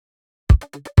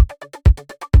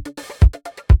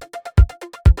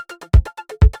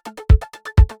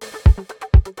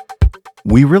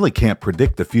We really can't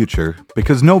predict the future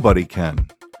because nobody can.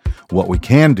 What we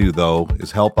can do, though,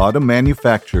 is help auto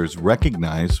manufacturers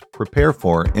recognize, prepare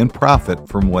for, and profit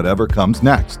from whatever comes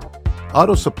next.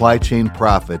 Auto Supply Chain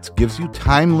Profits gives you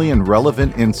timely and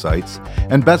relevant insights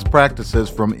and best practices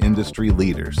from industry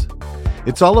leaders.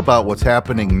 It's all about what's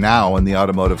happening now in the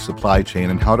automotive supply chain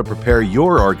and how to prepare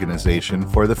your organization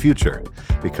for the future,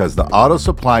 because the auto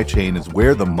supply chain is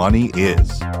where the money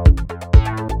is.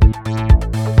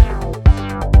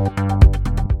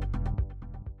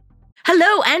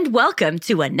 Hello and welcome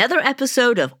to another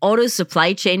episode of Auto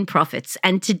Supply Chain Profits.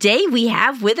 And today we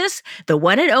have with us the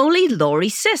one and only Laurie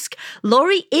Sisk.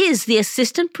 Laurie is the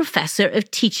Assistant Professor of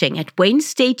Teaching at Wayne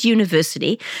State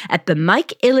University at the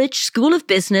Mike Ilitch School of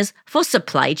Business for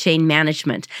Supply Chain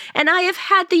Management. And I have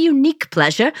had the unique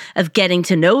pleasure of getting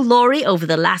to know Laurie over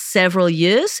the last several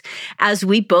years as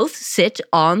we both sit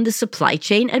on the Supply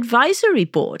Chain Advisory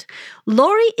Board.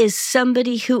 Laurie is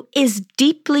somebody who is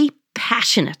deeply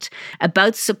passionate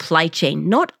about supply chain,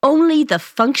 not only the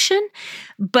function,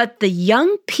 but the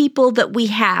young people that we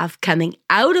have coming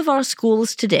out of our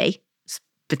schools today,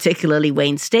 particularly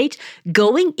Wayne State,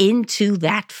 going into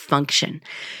that function.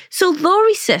 So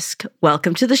Laurie Sisk,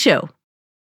 welcome to the show.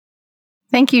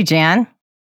 Thank you, Jan.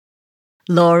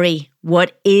 Laurie,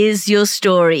 what is your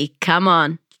story? Come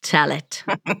on, tell it.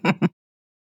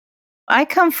 I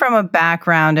come from a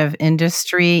background of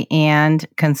industry and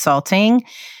consulting,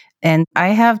 and I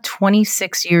have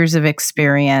 26 years of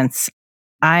experience.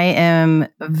 I am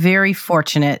very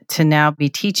fortunate to now be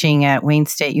teaching at Wayne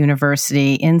State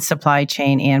University in supply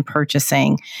chain and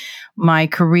purchasing. My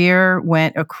career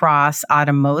went across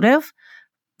automotive,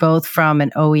 both from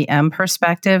an OEM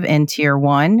perspective and Tier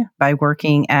 1 by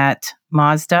working at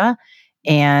Mazda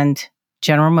and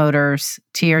General Motors,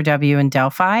 TRW, and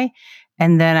Delphi.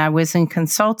 And then I was in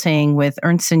consulting with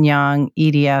Ernst & Young,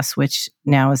 EDS, which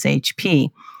now is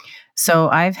HP. So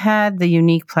I've had the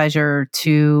unique pleasure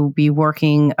to be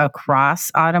working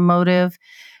across automotive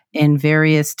in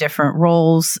various different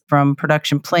roles, from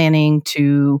production planning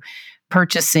to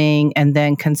purchasing, and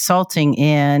then consulting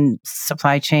in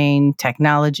supply chain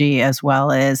technology, as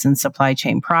well as in supply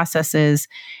chain processes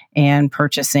and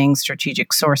purchasing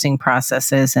strategic sourcing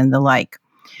processes and the like.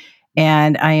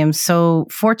 And I am so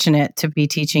fortunate to be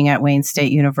teaching at Wayne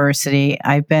State University.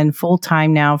 I've been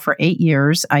full-time now for 8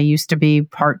 years. I used to be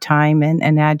part-time and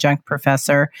an adjunct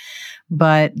professor,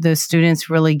 but the students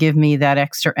really give me that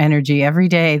extra energy every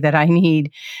day that I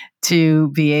need to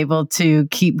be able to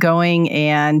keep going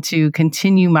and to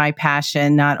continue my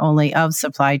passion, not only of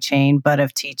supply chain, but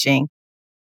of teaching.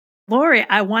 Laurie,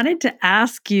 I wanted to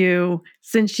ask you,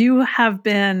 since you have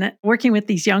been working with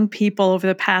these young people over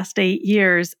the past 8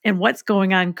 years and what's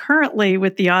going on currently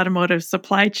with the automotive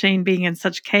supply chain being in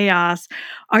such chaos,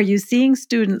 are you seeing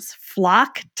students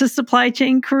flock to supply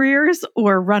chain careers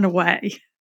or run away?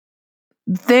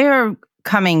 They're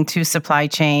coming to supply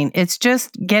chain. It's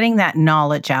just getting that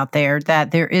knowledge out there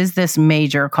that there is this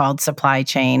major called supply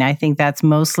chain. I think that's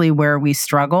mostly where we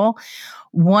struggle.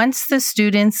 Once the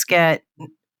students get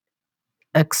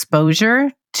exposure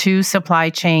to supply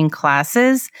chain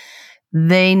classes,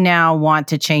 they now want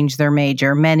to change their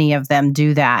major. Many of them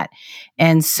do that.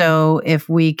 And so if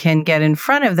we can get in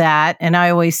front of that, and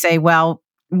I always say, well,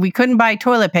 we couldn't buy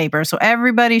toilet paper, so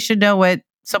everybody should know what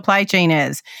supply chain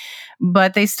is.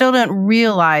 But they still don't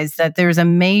realize that there's a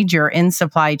major in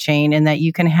supply chain and that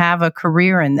you can have a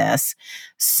career in this.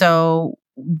 So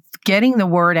getting the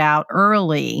word out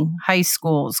early, high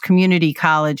schools, community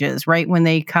colleges, right when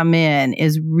they come in,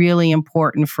 is really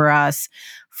important for us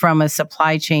from a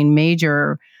supply chain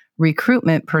major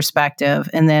recruitment perspective.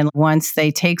 And then once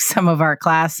they take some of our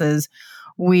classes,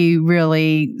 we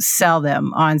really sell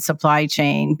them on supply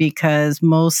chain, because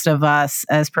most of us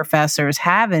as professors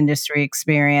have industry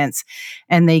experience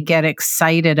and they get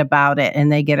excited about it,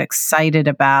 and they get excited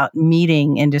about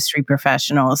meeting industry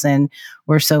professionals. And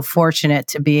we're so fortunate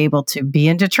to be able to be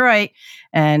in Detroit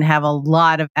and have a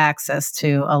lot of access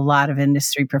to a lot of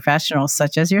industry professionals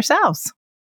such as yourselves.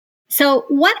 So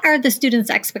what are the students'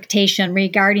 expectations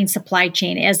regarding supply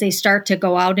chain as they start to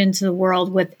go out into the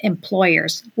world with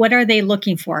employers? What are they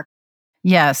looking for?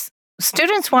 Yes,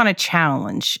 students want a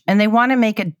challenge and they want to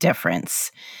make a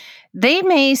difference. They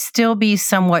may still be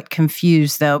somewhat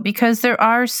confused, though, because there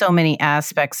are so many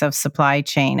aspects of supply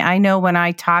chain. I know when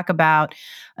I talk about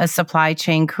a supply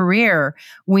chain career,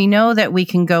 we know that we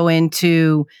can go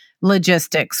into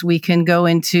logistics, we can go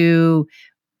into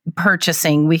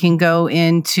purchasing. We can go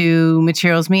into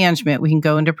materials management. We can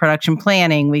go into production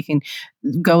planning. We can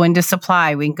go into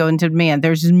supply. We can go into demand.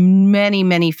 There's many,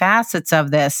 many facets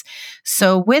of this.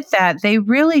 So with that, they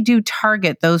really do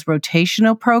target those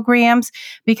rotational programs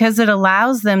because it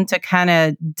allows them to kind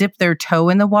of dip their toe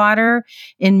in the water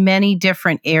in many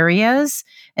different areas.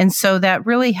 And so that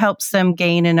really helps them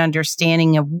gain an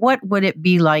understanding of what would it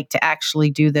be like to actually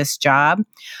do this job.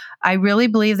 I really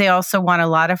believe they also want a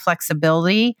lot of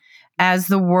flexibility as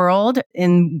the world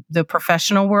in the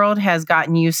professional world has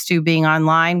gotten used to being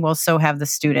online. Well, so have the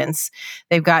students.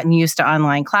 They've gotten used to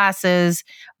online classes,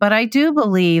 but I do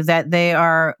believe that they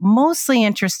are mostly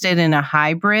interested in a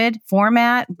hybrid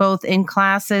format, both in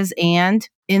classes and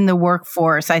in the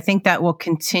workforce. I think that will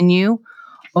continue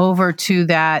over to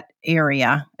that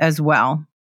area as well.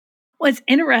 Well, it's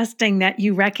interesting that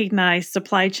you recognize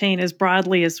supply chain as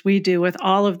broadly as we do with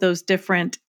all of those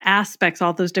different aspects,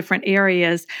 all those different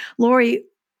areas. Lori,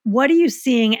 what are you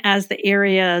seeing as the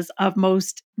areas of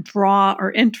most draw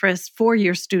or interest for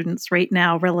your students right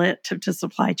now relative to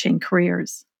supply chain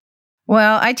careers?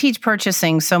 Well, I teach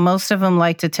purchasing, so most of them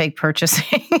like to take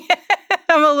purchasing.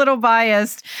 I'm a little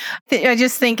biased. I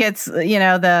just think it's,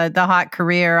 the hot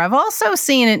career. I've also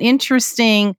seen an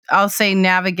interesting, I'll say,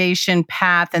 navigation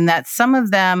path, and that some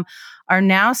of them are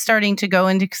now starting to go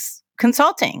into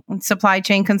consulting, supply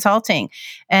chain consulting.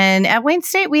 And at Wayne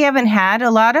State, we haven't had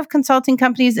a lot of consulting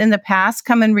companies in the past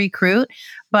come and recruit,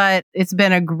 but it's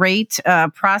been a great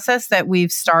process that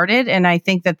we've started. And I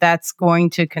think that that's going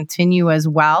to continue as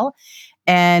well.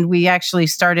 And we actually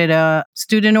started a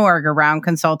student org around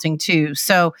consulting too.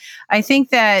 So I think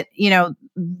that,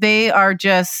 they are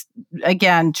just,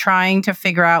 again, trying to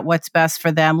figure out what's best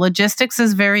for them. Logistics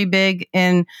is very big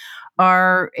in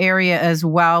our area as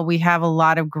well. We have a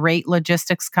lot of great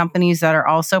logistics companies that are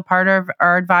also part of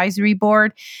our advisory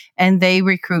board, and they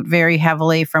recruit very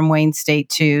heavily from Wayne State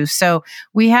too. So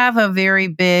we have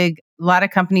a lot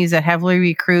of companies that heavily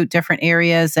recruit different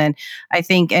areas. And I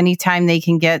think anytime they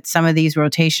can get some of these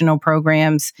rotational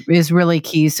programs is really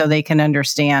key so they can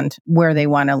understand where they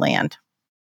want to land.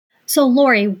 So,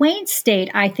 Lori, Wayne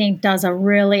State, I think, does a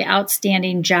really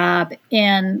outstanding job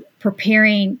in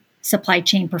preparing supply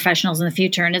chain professionals in the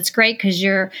future. And it's great because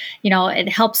it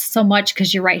helps so much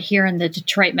because you're right here in the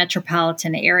Detroit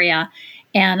metropolitan area.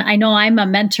 And I know I'm a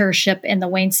mentorship in the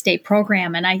Wayne State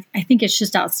program, and I think it's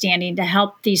just outstanding to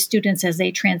help these students as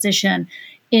they transition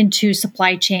into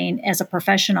supply chain as a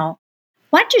professional.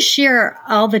 Why don't you share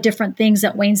all the different things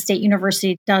that Wayne State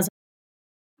University does?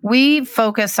 We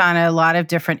focus on a lot of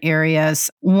different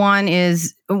areas. One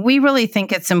is we really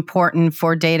think it's important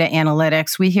for data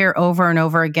analytics. We hear over and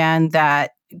over again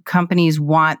that companies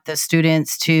want the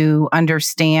students to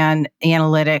understand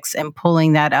analytics and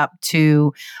pulling that up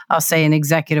to, I'll say, an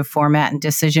executive format and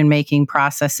decision-making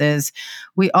processes.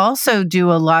 We also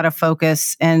do a lot of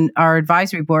focus, and our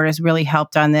advisory board has really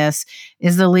helped on this,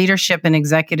 is the leadership and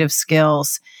executive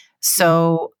skills.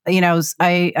 So,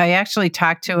 I actually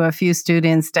talked to a few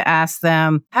students to ask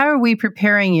them, how are we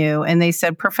preparing you? And they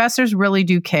said, professors really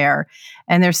do care.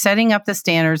 And they're setting up the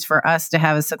standards for us to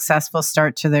have a successful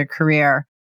start to their career.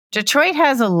 Detroit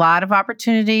has a lot of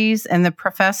opportunities, and the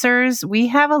professors, we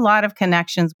have a lot of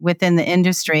connections within the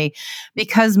industry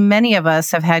because many of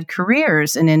us have had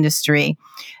careers in industry.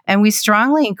 And we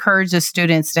strongly encourage the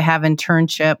students to have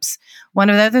internships. One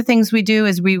of the other things we do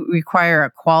is we require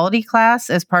a quality class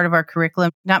as part of our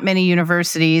curriculum. Not many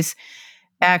universities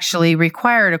actually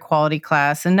required a quality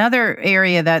class. Another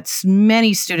area that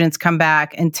many students come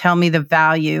back and tell me the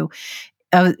value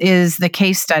is the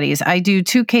case studies. I do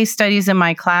 2 case studies in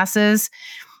my classes,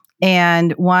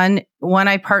 and one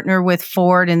I partner with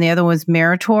Ford, and the other was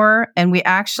Meritor. And we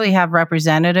actually have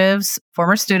representatives,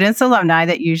 former students, alumni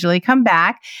that usually come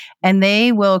back, and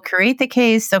they will create the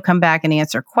case. They'll come back and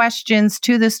answer questions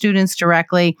to the students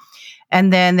directly.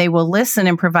 And then they will listen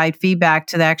and provide feedback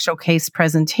to the actual case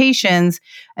presentations.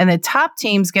 And the top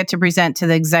teams get to present to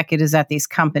the executives at these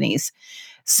companies.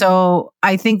 So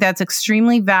I think that's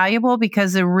extremely valuable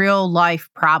because they're real life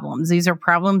problems. These are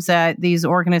problems that these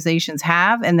organizations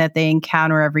have and that they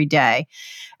encounter every day.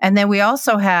 And then we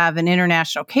also have an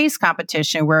international case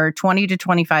competition where 20 to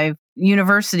 25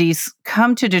 universities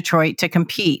come to Detroit to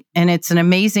compete. And it's an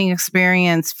amazing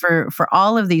experience for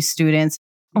all of these students.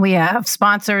 We have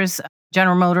sponsors,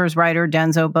 General Motors, Ryder,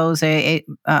 Denso, Bose, and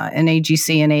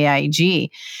AGC and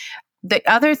AIG. The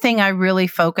other thing I really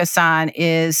focus on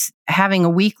is having a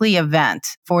weekly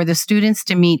event for the students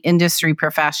to meet industry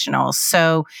professionals.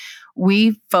 So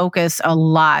we focus a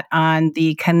lot on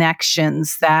the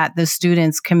connections that the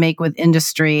students can make with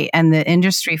industry and the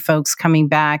industry folks coming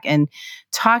back and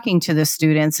talking to the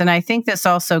students. And I think this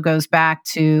also goes back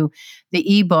to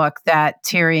the ebook that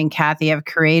Terry and Kathy have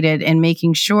created and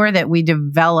making sure that we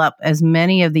develop as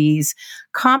many of these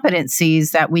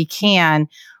competencies that we can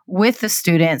with the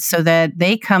students so that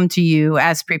they come to you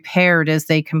as prepared as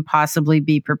they can possibly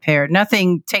be prepared.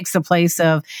 Nothing takes the place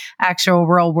of actual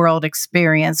real world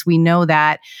experience. We know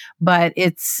that, but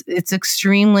it's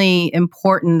extremely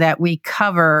important that we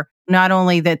cover not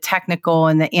only the technical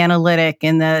and the analytic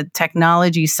and the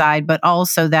technology side, but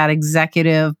also that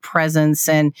executive presence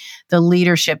and the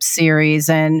leadership series.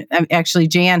 And actually,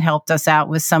 Jan helped us out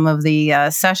with some of the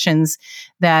sessions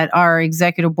that our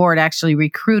executive board actually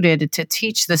recruited to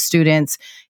teach the students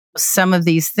some of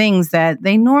these things that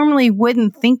they normally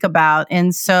wouldn't think about.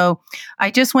 And so I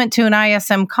just went to an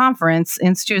ISM conference,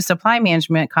 Institute of Supply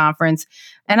Management conference,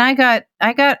 and I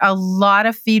got a lot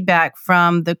of feedback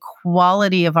from the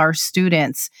quality of our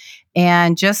students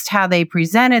and just how they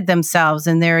presented themselves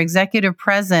and their executive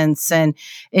presence. And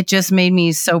it just made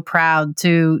me so proud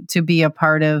to be a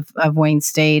part of Wayne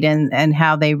State and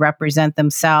how they represent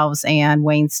themselves and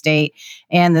Wayne State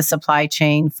and the supply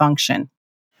chain function.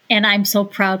 And I'm so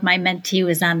proud my mentee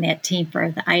was on that team for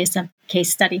the ISM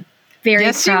case study. Very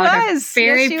yes, proud. She was.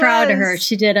 Very proud of her.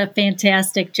 She did a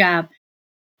fantastic job.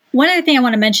 One other thing I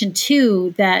want to mention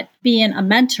too, that being a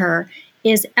mentor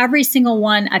is every single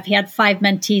one, I've had 5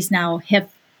 mentees now,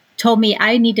 have told me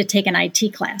I need to take an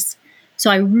IT class. So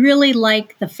I really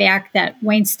like the fact that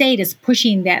Wayne State is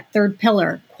pushing that third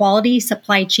pillar, quality,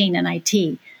 supply chain, and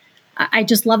IT. I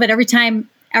just love it every time.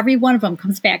 Every one of them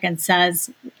comes back and says,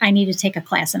 I need to take a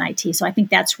class in IT. So I think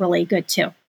that's really good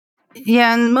too.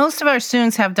 Yeah, and most of our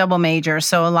students have double majors.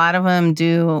 So a lot of them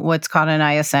do what's called an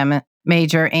ISM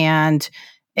major and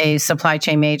a supply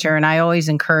chain major. And I always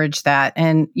encourage that.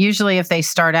 And usually if they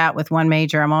start out with one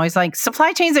major, I'm always like,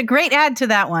 supply chain is a great add to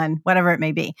that one, whatever it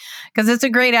may be, because it's a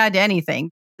great add to anything.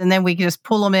 And then we can just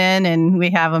pull them in and we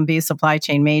have them be supply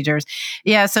chain majors.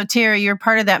 Yeah. So Terry, you're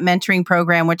part of that mentoring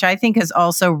program, which I think is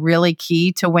also really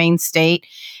key to Wayne State.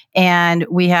 And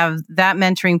we have that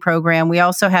mentoring program. We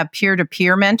also have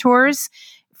peer-to-peer mentors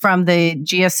from the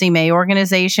GSCMA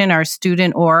organization, our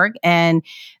student org. And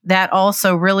that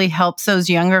also really helps those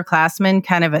younger classmen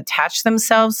kind of attach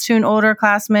themselves to an older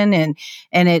classman and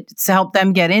it's helped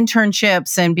them get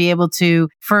internships and be able to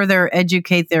further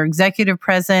educate their executive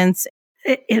presence.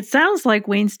 It sounds like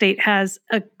Wayne State has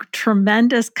a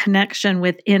tremendous connection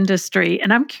with industry.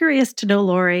 And I'm curious to know,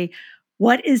 Lori,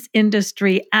 what is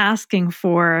industry asking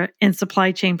for in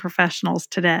supply chain professionals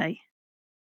today?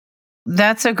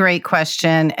 That's a great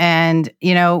question. And,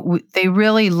 they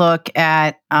really look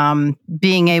at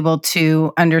being able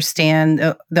to understand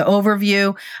the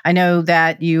overview. I know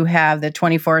that you have the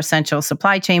 24 essential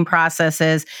supply chain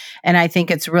processes. And I think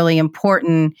it's really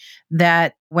important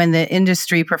that when the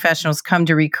industry professionals come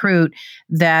to recruit,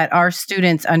 that our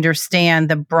students understand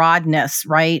the broadness,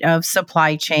 right, of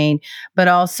supply chain, but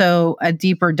also a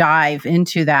deeper dive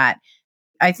into that.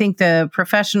 I think the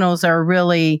professionals are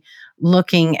really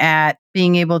looking at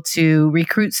being able to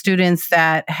recruit students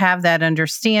that have that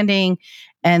understanding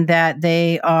and that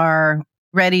they are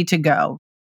ready to go.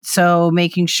 So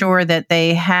making sure that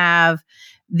they have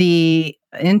the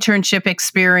internship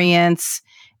experience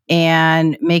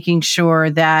and making sure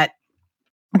that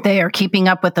they are keeping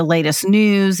up with the latest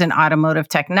news and automotive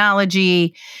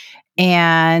technology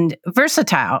and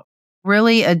versatile,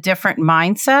 really a different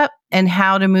mindset and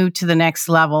how to move to the next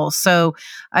level. So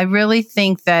I really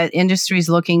think that industry is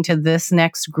looking to this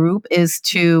next group is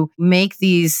to make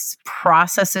these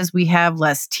processes we have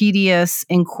less tedious,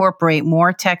 incorporate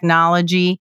more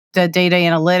technology. The data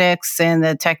analytics and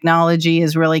the technology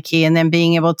is really key. And then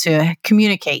being able to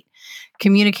communicate.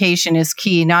 Communication is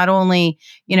key, not only,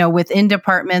 within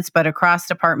departments, but across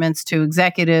departments to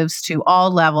executives, to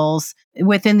all levels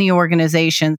within the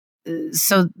organization,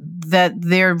 so that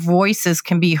their voices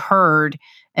can be heard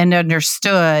and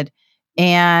understood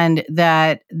and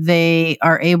that they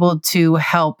are able to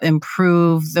help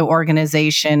improve the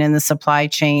organization and the supply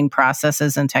chain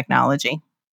processes and technology.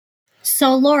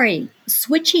 So, Lori,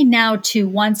 switching now to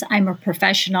once I'm a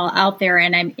professional out there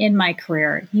and I'm in my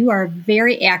career, you are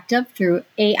very active through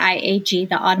AIAG,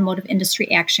 the Automotive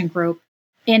Industry Action Group,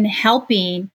 in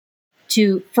helping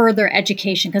to further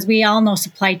education, because we all know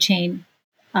supply chain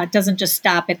doesn't just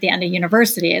stop at the end of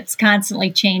university. It's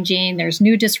constantly changing. There's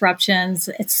new disruptions.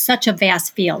 It's such a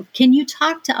vast field. Can you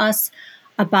talk to us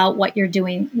about what you're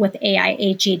doing with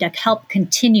AIAG to help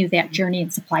continue that journey in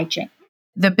supply chain?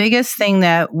 The biggest thing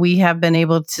that we have been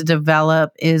able to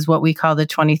develop is what we call the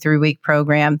 23-week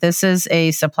program. This is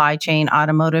a supply chain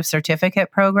automotive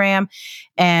certificate program,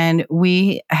 and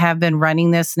we have been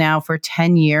running this now for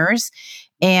 10 years.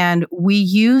 And we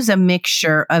use a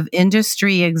mixture of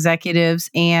industry executives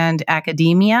and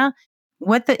academia.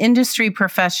 What the industry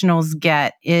professionals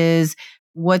get is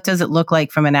what does it look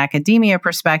like from an academia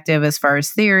perspective as far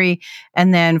as theory?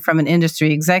 And then from an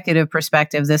industry executive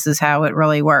perspective, this is how it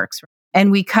really works. And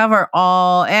we cover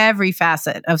every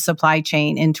facet of supply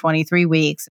chain in 23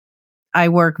 weeks. I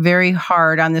work very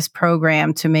hard on this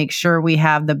program to make sure we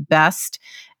have the best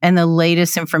and the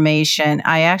latest information.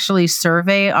 I actually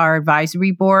survey our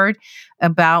advisory board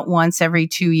about once every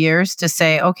 2 years to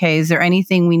say, okay, is there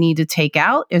anything we need to take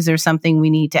out? Is there something we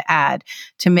need to add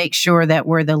to make sure that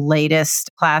we're the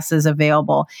latest classes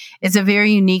available? It's a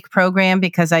very unique program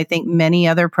because I think many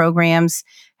other programs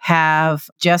have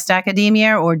just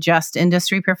academia or just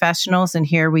industry professionals, and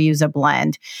here we use a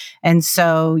blend. And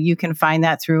so you can find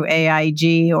that through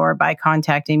AIG or by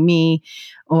contacting me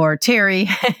or Terry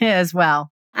as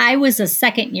well. I was a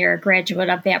second year graduate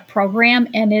of that program,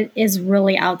 and it is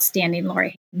really outstanding,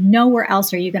 Lori. Nowhere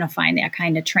else are you going to find that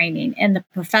kind of training. And the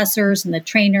professors and the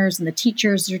trainers and the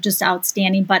teachers are just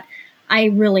outstanding. But I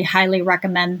really highly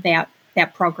recommend that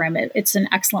program. It's an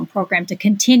excellent program to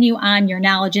continue on your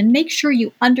knowledge and make sure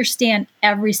you understand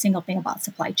every single thing about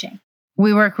supply chain.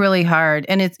 We work really hard,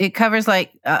 and it covers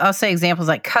I'll say examples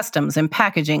like customs and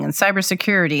packaging and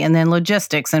cybersecurity, and then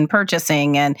logistics and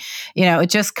purchasing. And, it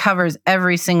just covers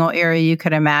every single area you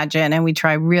could imagine. And we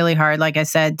try really hard, like I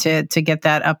said, to get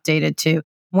that updated too.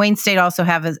 Wayne State also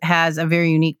has a very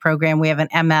unique program. We have an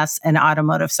MS in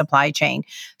automotive supply chain.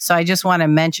 So I just want to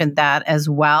mention that as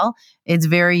well. It's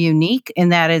very unique in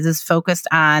that it is focused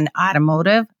on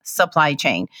automotive supply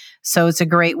chain. So it's a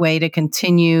great way to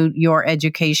continue your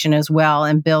education as well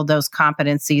and build those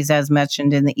competencies as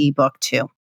mentioned in the ebook too.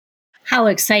 How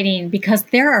exciting, because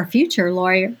they're our future,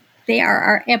 Lori. They are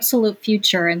our absolute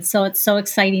future. And so it's so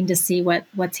exciting to see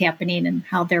what's happening and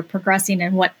how they're progressing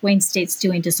and what Wayne State's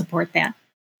doing to support that.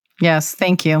 Yes,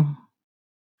 thank you.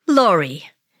 Lori,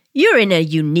 you're in a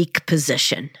unique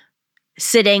position.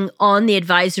 Sitting on the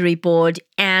advisory board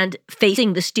and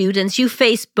facing the students, you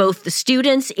face both the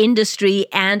students, industry,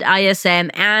 and ISM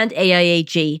and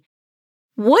AIAG.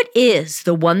 What is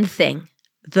the one thing,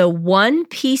 the one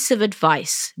piece of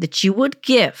advice that you would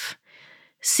give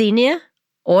senior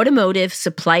automotive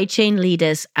supply chain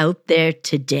leaders out there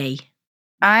today?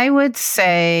 I would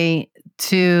say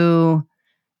to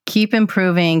keep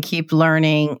improving, keep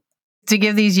learning, to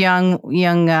give these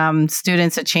young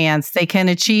students a chance. They can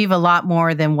achieve a lot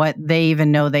more than what they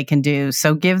even know they can do.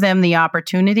 So give them the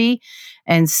opportunity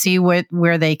and see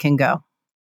where they can go.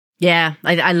 Yeah,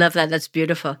 I love that. That's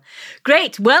beautiful.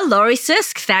 Great. Well, Lori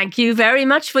Sisk, thank you very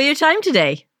much for your time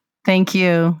today. Thank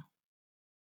you.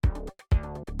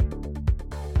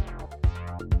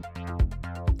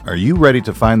 Are you ready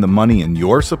to find the money in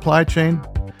your supply chain?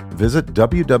 Visit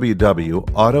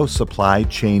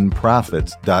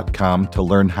www.autosupplychainprofits.com to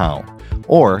learn how,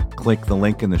 or click the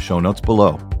link in the show notes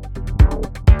below.